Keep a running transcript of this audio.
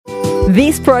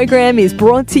This program is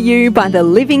brought to you by the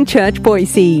Living Church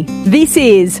Boise. This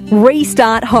is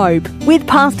Restart Hope with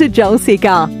Pastor Joel Sicker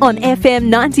on FM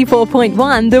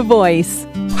 94.1 The Voice.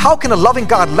 How can a loving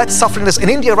God let suffering? In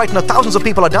India right now, thousands of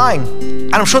people are dying.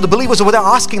 And I'm sure the believers over there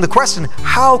are asking the question,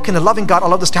 how can a loving God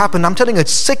allow this to happen? I'm telling you,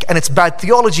 it's sick and it's bad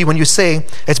theology when you say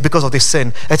it's because of their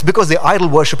sin. It's because they're idol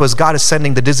worshippers. God is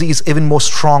sending the disease even more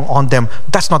strong on them.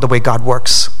 That's not the way God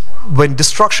works. When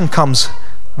destruction comes,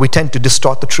 we tend to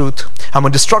distort the truth. And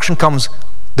when destruction comes,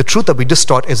 the truth that we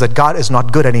distort is that God is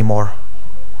not good anymore.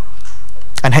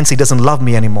 And hence He doesn't love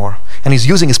me anymore. And He's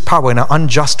using His power in an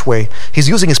unjust way. He's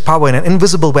using His power in an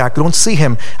invisible way. I don't see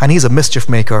Him, and He's a mischief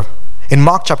maker. In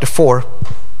Mark chapter 4,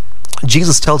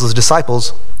 Jesus tells His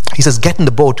disciples, He says, get in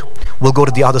the boat, we'll go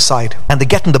to the other side. And they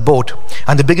get in the boat,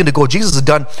 and they begin to go. Jesus has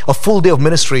done a full day of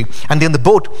ministry, and they're in the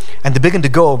boat, and they begin to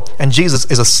go, and Jesus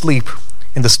is asleep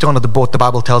in the stern of the boat, the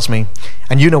Bible tells me.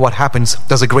 And you know what happens.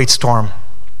 There's a great storm.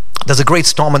 There's a great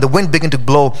storm, and the wind begin to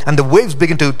blow, and the waves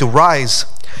begin to rise.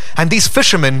 And these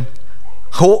fishermen,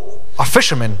 who are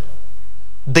fishermen,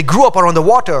 they grew up around the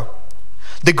water.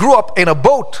 They grew up in a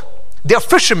boat. They're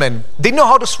fishermen. They know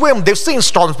how to swim. They've seen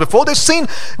storms before. They've seen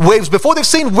waves before. They've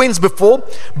seen winds before.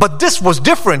 But this was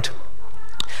different.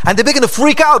 And they begin to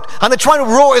freak out, and they're trying to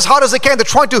row as hard as they can. They're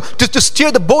trying to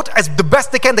steer the boat as the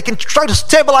best they can. They can try to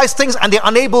stabilize things, and they're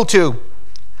unable to.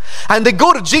 And they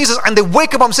go to Jesus and they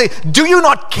wake him up and say, do you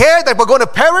not care that we're going to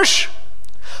perish?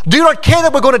 Do you not care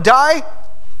that we're going to die?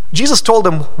 Jesus told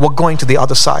them, we're going to the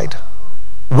other side.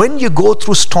 When you go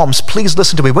through storms, please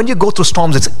listen to me. When you go through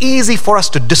storms, it's easy for us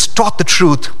to distort the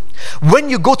truth. When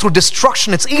you go through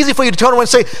destruction, it's easy for you to turn around and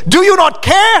say, do you not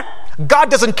care?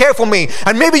 God doesn't care for me.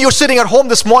 And maybe you're sitting at home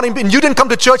this morning and you didn't come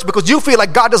to church because you feel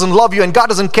like God doesn't love you and God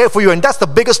doesn't care for you. And that's the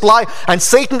biggest lie. And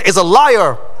Satan is a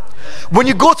liar. When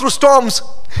you go through storms,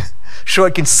 sure,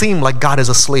 it can seem like God is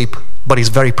asleep, but He's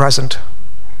very present.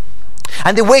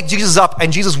 And they wake Jesus up,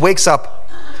 and Jesus wakes up.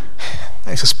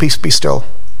 And He says, peace, be still.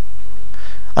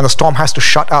 And the storm has to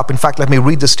shut up. In fact, let me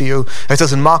read this to you. It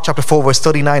says in Mark chapter 4, verse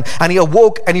 39, and He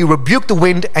awoke and He rebuked the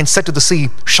wind and said to the sea,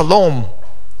 Shalom,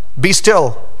 be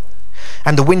still.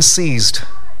 And the wind ceased,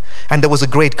 and there was a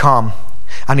great calm.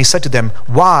 And He said to them,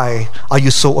 why are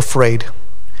you so afraid?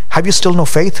 Have you still no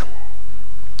faith?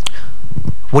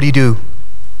 What do you do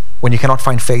when you cannot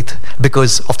find faith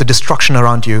because of the destruction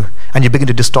around you, and you begin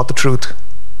to distort the truth,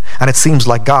 and it seems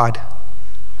like God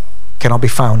cannot be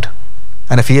found,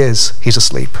 and if He is, He's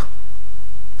asleep?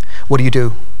 What do you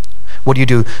do? What do you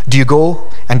do? Do you go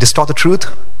and distort the truth?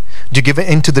 Do you give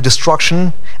in to the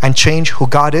destruction and change who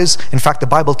God is? In fact, the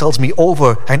Bible tells me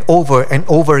over and over and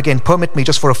over again. Permit me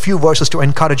just for a few verses to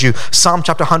encourage you. Psalm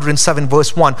chapter 107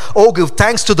 verse 1. Oh, give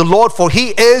thanks to the Lord, for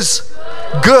He is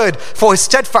good, for His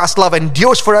steadfast love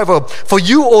endures forever. For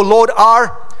you, O Lord,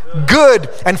 are good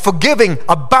and forgiving,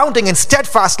 abounding in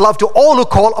steadfast love to all who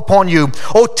call upon you.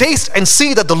 Oh, taste and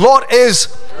see that the Lord is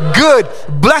good.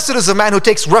 Blessed is the man who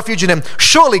takes refuge in Him.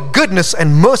 Surely goodness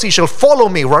and mercy shall follow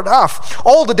me, Radaf,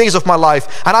 all the days of my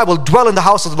life, and I will dwell in the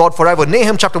house of the Lord forever.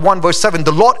 Nahum chapter 1 verse 7.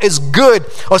 The Lord is good,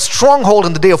 a stronghold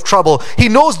in the day of trouble. He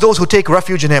knows those who take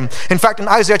refuge in Him. In fact, in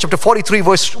Isaiah chapter 43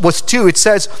 verse 2, it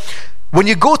says, when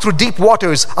you go through deep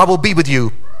waters, I will be with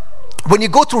you. When you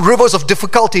go through rivers of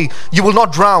difficulty, you will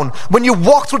not drown. When you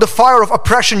walk through the fire of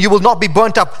oppression, you will not be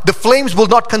burnt up. The flames will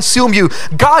not consume you.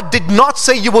 God did not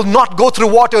say you will not go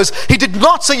through waters. He did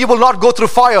not say you will not go through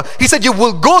fire. He said you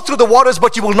will go through the waters,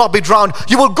 but you will not be drowned.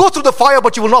 You will go through the fire,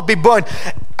 but you will not be burnt.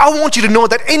 I want you to know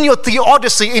that in your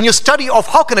theodicy, in your study of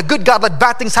how can a good God let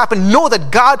bad things happen, know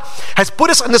that God has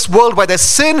put us in this world where there's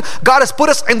sin. God has put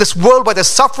us in this world where there's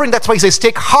suffering. That's why He says,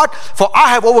 take heart, for I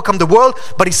have overcome the world.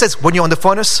 But He says, when you're in the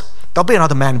furnace, there'll be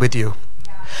another man with you.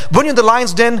 When you're in the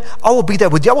lion's den, I will be there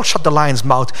with you. I will shut the lion's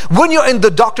mouth. When you're in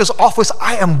the doctor's office,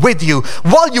 I am with you.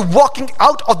 While you're walking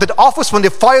out of the office when they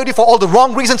fired you for all the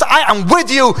wrong reasons, I am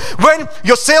with you. When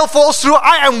your sale falls through,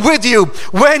 I am with you.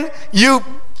 When you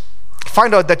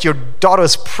find out that your daughter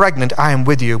is pregnant, I am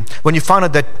with you. When you find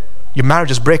out that your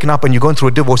marriage is breaking up and you're going through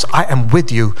a divorce, I am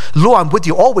with you. Lo, I'm with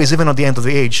you always, even at the end of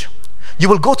the age. You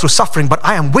will go through suffering, but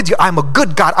I am with you. I am a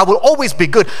good God. I will always be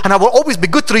good, and I will always be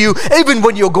good through you, even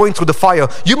when you're going through the fire.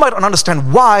 You might not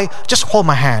understand why. Just hold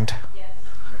my hand.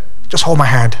 Just hold my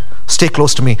hand. Stay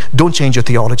close to me. Don't change your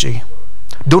theology.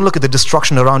 Don't look at the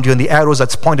destruction around you and the arrows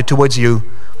that's pointed towards you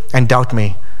and doubt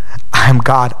me. I am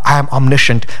God. I am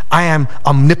omniscient. I am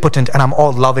omnipotent, and I'm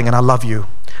all loving, and I love you.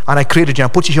 And I created you. I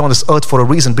put you here on this earth for a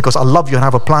reason, because I love you and I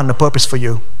have a plan and a purpose for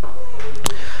you.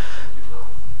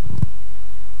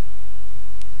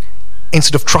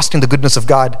 Instead of trusting the goodness of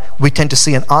God, we tend to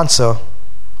see an answer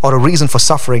or a reason for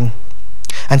suffering.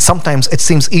 And sometimes it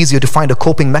seems easier to find a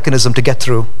coping mechanism to get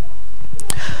through.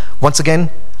 Once again,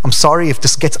 I'm sorry if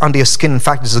this gets under your skin. In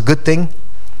fact, it's a good thing.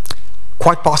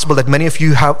 Quite possible that many of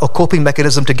you have a coping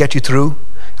mechanism to get you through,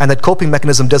 and that coping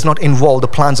mechanism does not involve the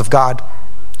plans of God.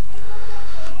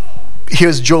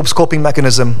 Here's Job's coping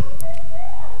mechanism.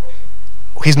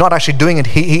 He's not actually doing it.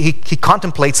 He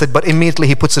contemplates it, but immediately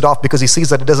he puts it off because he sees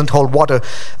that it doesn't hold water.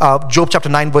 Job chapter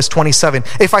 9, verse 27.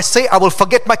 If I say I will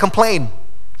forget my complaint,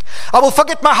 I will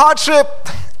forget my hardship,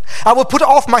 I will put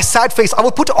off my sad face. I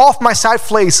will put off my sad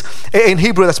face. In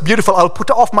Hebrew, that's beautiful. I will put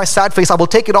off my sad face. I will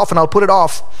take it off and I'll put it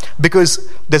off, because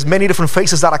there's many different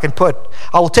faces that I can put.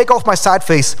 I will take off my sad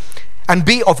face and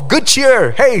be of good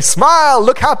cheer. Hey, smile,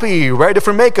 look happy, wear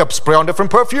different makeup, spray on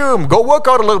different perfume, go work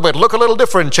out a little bit, look a little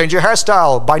different, change your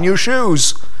hairstyle, buy new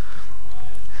shoes,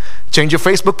 change your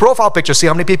Facebook profile picture, see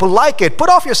how many people like it. Put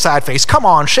off your sad face. Come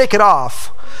on, shake it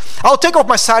off. I'll take off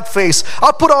my sad face.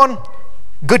 I'll put on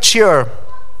good cheer.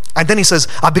 And then he says,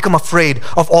 I've become afraid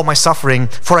of all my suffering,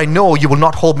 for I know you will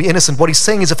not hold me innocent. What he's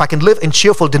saying is, if I can live in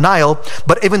cheerful denial,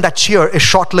 but even that cheer is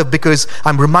short-lived because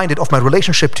I'm reminded of my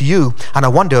relationship to you, and I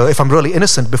wonder if I'm really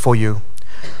innocent before you.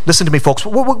 Listen to me, folks.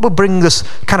 We're bringing this,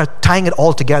 kind of tying it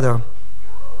all together.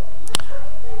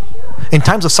 In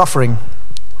times of suffering,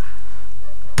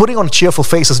 putting on a cheerful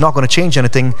face is not going to change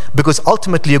anything, because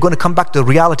ultimately you're going to come back to the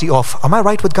reality of, am I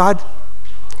right with God?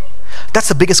 That's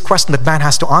the biggest question that man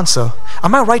has to answer.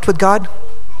 Am I right with God?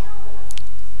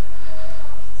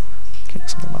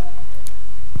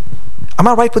 Am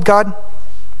I right with God?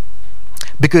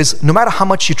 Because no matter how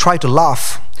much you try to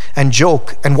laugh and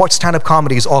joke and watch stand-up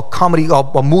comedies or comedy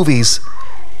or movies,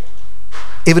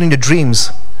 even in your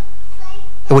dreams,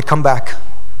 it would come back.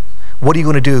 What are you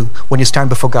going to do when you stand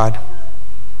before God?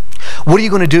 What are you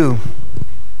going to do?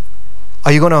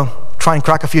 Are you going to try and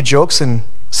crack a few jokes and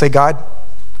say, God,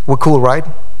 we're cool, right?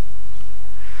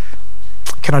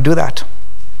 Can I do that?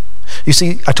 You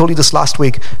see, I told you this last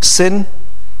week. Sin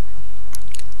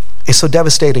is so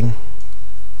devastating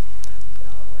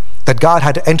that God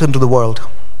had to enter into the world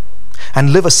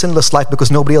and live a sinless life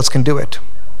because nobody else can do it.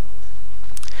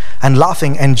 And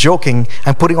laughing and joking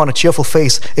and putting on a cheerful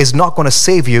face is not going to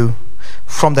save you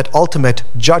from that ultimate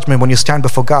judgment when you stand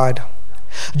before God.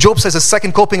 Job says his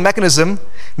second coping mechanism,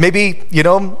 maybe,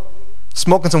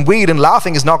 smoking some weed and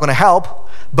laughing is not going to help,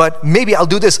 but maybe I'll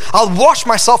do this. I'll wash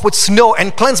myself with snow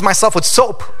and cleanse myself with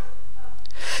soap.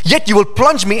 Yet you will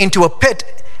plunge me into a pit,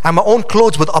 and my own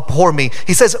clothes will abhor me.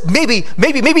 He says, maybe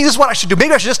this is what I should do.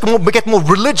 Maybe I should just get more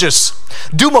religious,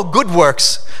 do more good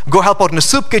works, go help out in the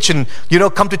soup kitchen,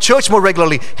 come to church more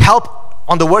regularly, help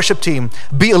on the worship team,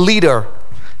 be a leader,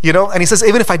 And he says,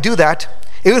 even if I do that,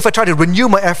 even if I try to renew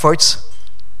my efforts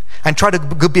and try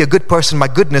to be a good person, my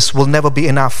goodness will never be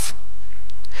enough.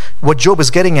 What Job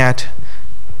is getting at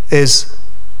is,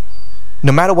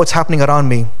 no matter what's happening around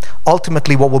me,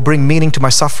 ultimately what will bring meaning to my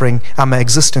suffering and my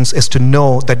existence is to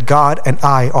know that God and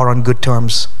I are on good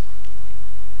terms.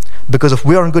 Because if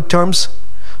we are on good terms,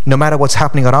 no matter what's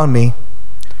happening around me,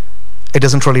 it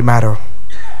doesn't really matter.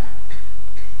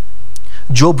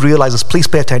 Job realizes, please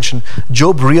pay attention,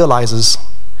 Job realizes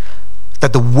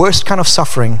that the worst kind of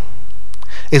suffering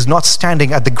is not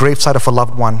standing at the graveside of a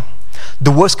loved one.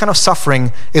 The worst kind of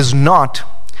suffering is not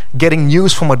getting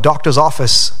news from a doctor's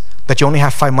office that you only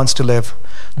have 5 months to live.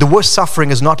 The worst suffering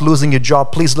is not losing your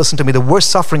job. Please listen to me. The worst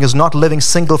suffering is not living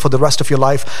single for the rest of your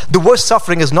life. The worst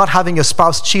suffering is not having your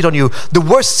spouse cheat on you. The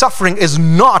worst suffering is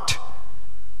not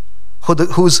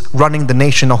who's running the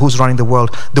nation or who's running the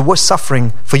world. The worst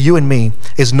suffering for you and me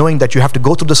is knowing that you have to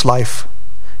go through this life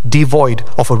devoid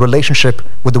of a relationship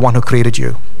with the one who created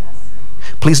you.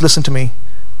 Please listen to me.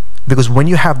 Because when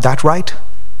you have that right,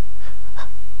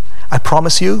 I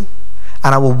promise you,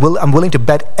 and I'm willing to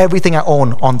bet everything I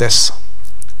own on this.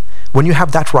 When you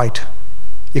have that right,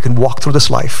 you can walk through this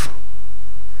life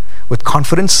with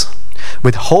confidence,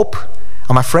 with hope.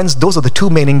 And my friends, those are the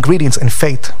two main ingredients in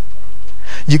faith.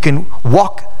 You can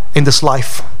walk in this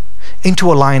life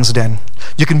into a lion's den.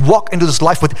 You can walk into this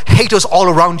life with haters all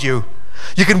around you.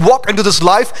 You can walk into this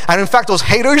life, and in fact those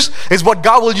haters is what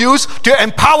God will use to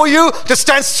empower you to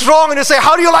stand strong and to say,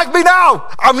 how do you like me now?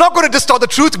 I'm not going to distort the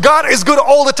truth. God is good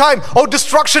all the time. Oh,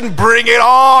 destruction, bring it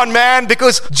on, man.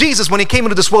 Because Jesus, when he came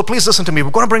into this world, please listen to me, we're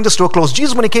going to bring this to a close.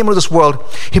 Jesus, when he came into this world,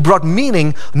 he brought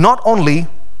meaning not only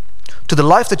to the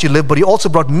life that you live, but he also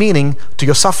brought meaning to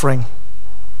your suffering.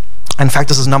 In fact,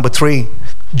 this is number 3.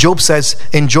 Job says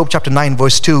in Job chapter 9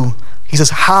 verse 2, he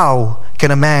says, how can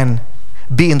a man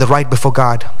be in the right before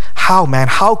God? How, man?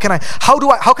 How can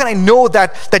I know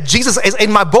that Jesus is in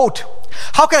my boat?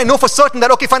 How can I know for certain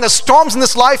that, okay, fine, there's storms in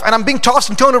this life and I'm being tossed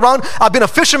and turned around. I've been a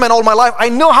fisherman all my life. I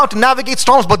know how to navigate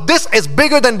storms, but this is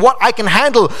bigger than what I can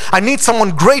handle. I need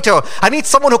someone greater. I need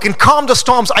someone who can calm the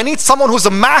storms. I need someone who's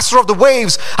the master of the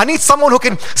waves. I need someone who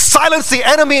can silence the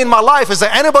enemy in my life. Is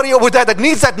there anybody over there that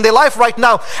needs that in their life right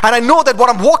now? And I know that what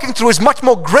I'm walking through is much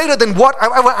more greater than what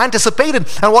I've ever anticipated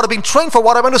and what I've been trained for,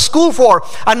 what I went to school for.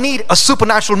 I need a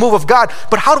supernatural move of God.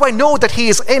 But how do I know that He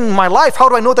is in my life? How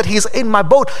do I know that He is in my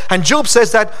boat? And Job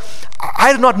says that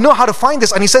I do not know how to find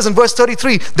this. And he says in verse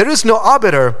 33, there is no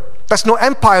arbiter, that's no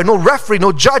empire, no referee,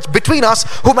 no judge between us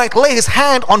who might lay his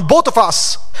hand on both of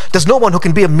us. There's no one who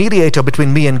can be a mediator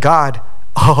between me and God.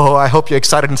 Oh, I hope you're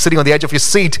excited and sitting on the edge of your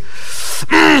seat.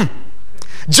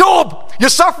 Job, you're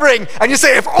suffering and you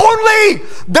say, if only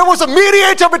there was a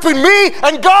mediator between me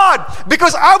and God,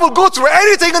 because I will go through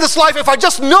anything in this life if I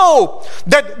just know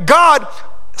that God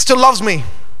still loves me,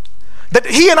 that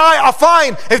He and I are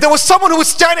fine. If there was someone who would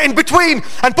stand in between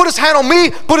and put his hand on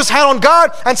me, put his hand on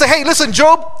God and say, hey, listen,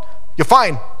 Job, you're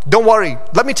fine. Don't worry.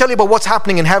 Let me tell you about what's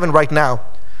happening in heaven right now.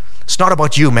 It's not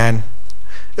about you, man.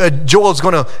 Joel's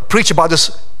going to preach about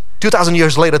this 2,000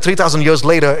 years later, 3,000 years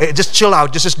later. Just chill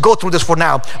out. Just go through this for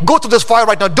now. Go through this fire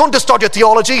right now. Don't distort your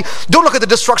theology. Don't look at the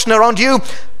destruction around you.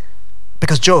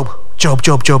 Because Job,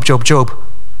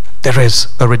 there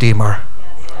is a Redeemer.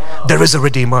 There is a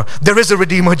Redeemer. There is a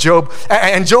Redeemer, Job.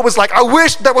 And Job is like, I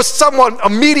wish there was someone, a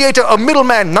mediator, a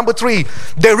middleman. Number 3,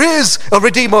 there is a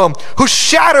Redeemer who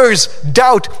shatters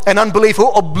doubt and unbelief, who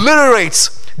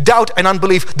obliterates doubt and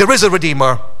unbelief. There is a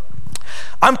Redeemer.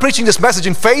 I'm preaching this message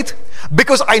in faith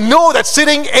because I know that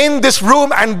sitting in this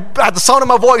room and at the sound of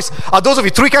my voice are those of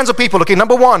you, 3 kinds of people. Okay,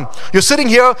 number 1, you're sitting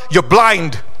here, you're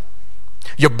blind.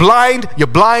 You're blind,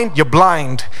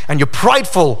 and you're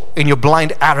prideful in your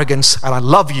blind arrogance, and I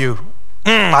love you.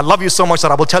 I love you so much that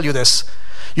I will tell you this.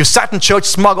 You sat in church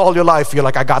smug all your life. You're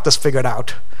like, I got this figured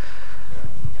out.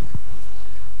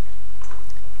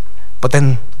 But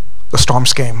then the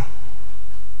storms came,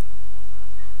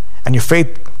 and your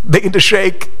faith began to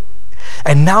shake,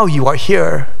 and now you are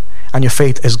here, and your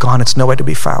faith is gone. It's nowhere to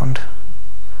be found.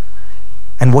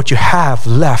 And what you have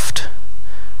left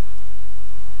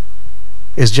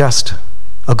is just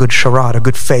a good charade, a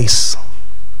good face,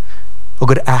 a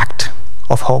good act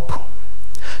of hope.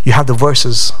 You have the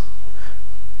verses,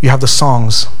 you have the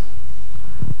songs,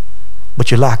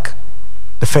 but you lack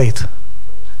the faith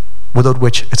without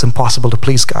which it's impossible to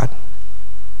please God.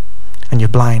 And you're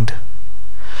blind.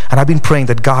 And I've been praying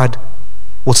that God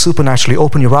will supernaturally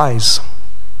open your eyes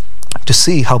to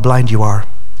see how blind you are,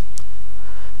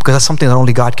 because that's something that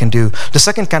only God can do. The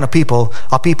second kind of people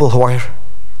are people who are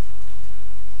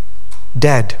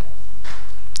dead.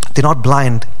 They're not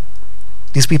blind.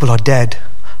 These people are dead.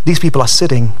 These people are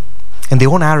sitting in their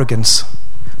own arrogance.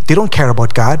 They don't care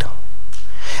about God.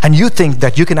 And you think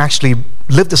that you can actually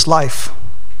live this life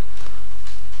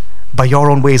by your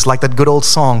own ways, like that good old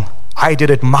song, I did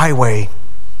it my way.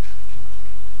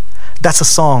 That's a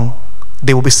song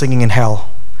they will be singing in hell.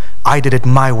 I did it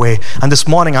my way. And this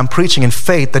morning I'm preaching in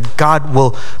faith that God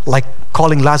will, like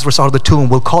calling Lazarus out of the tomb,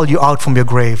 will call you out from your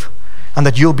grave, and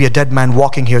that you'll be a dead man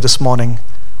walking here this morning.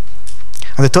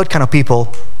 And the third kind of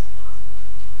people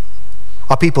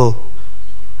are people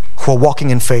who are walking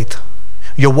in faith.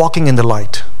 You're walking in the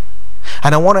light.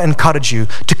 And I want to encourage you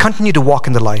to continue to walk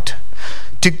in the light,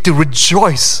 to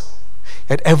rejoice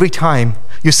at every time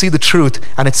you see the truth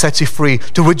and it sets you free,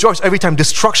 to rejoice every time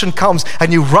destruction comes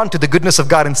and you run to the goodness of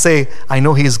God and say, I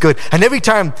know He is good. And every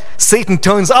time Satan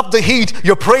turns up the heat,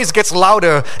 your praise gets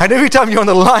louder. And every time you're on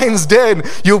the lion's den,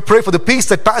 you pray for the peace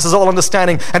that passes all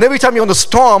understanding. And every time you're on the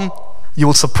storm, you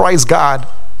will surprise God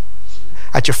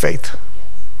at your faith.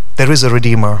 There is a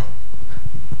Redeemer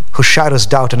who shatters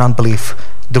doubt and unbelief.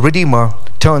 The Redeemer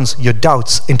turns your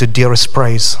doubts into dearest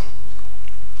praise.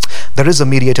 There is a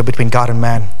mediator between God and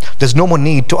man. There's no more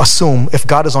need to assume if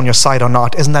God is on your side or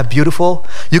not. Isn't that beautiful?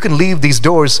 You can leave these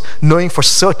doors knowing for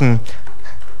certain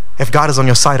if God is on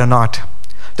your side or not.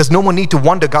 There's no more need to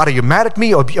wonder, God, are you mad at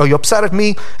me or are you upset at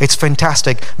me? It's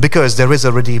fantastic because there is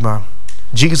a Redeemer.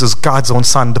 Jesus, God's own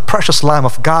Son, the precious Lamb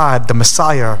of God, the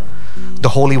Messiah, the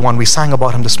Holy One. We sang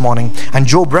about Him this morning. And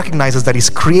Job recognizes that he's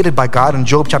created by God. In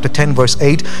Job chapter 10 verse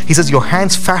 8, he says, your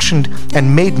hands fashioned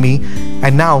and made me,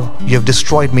 and now you have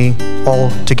destroyed me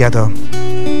altogether.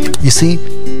 You see,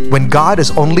 when God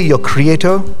is only your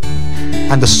creator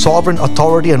and the sovereign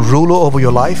authority and ruler over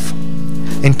your life,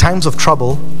 in times of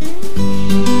trouble,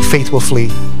 faith will flee.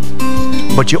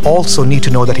 But you also need to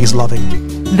know that He's loving.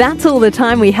 That's all the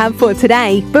time we have for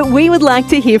today, but we would like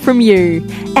to hear from you.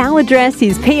 Our address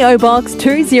is P.O. Box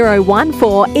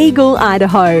 2014, Eagle,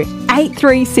 Idaho.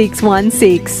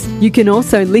 83616. You can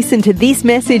also listen to this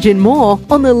message and more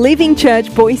on the Living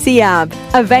Church Boise app,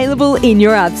 available in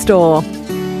your App Store.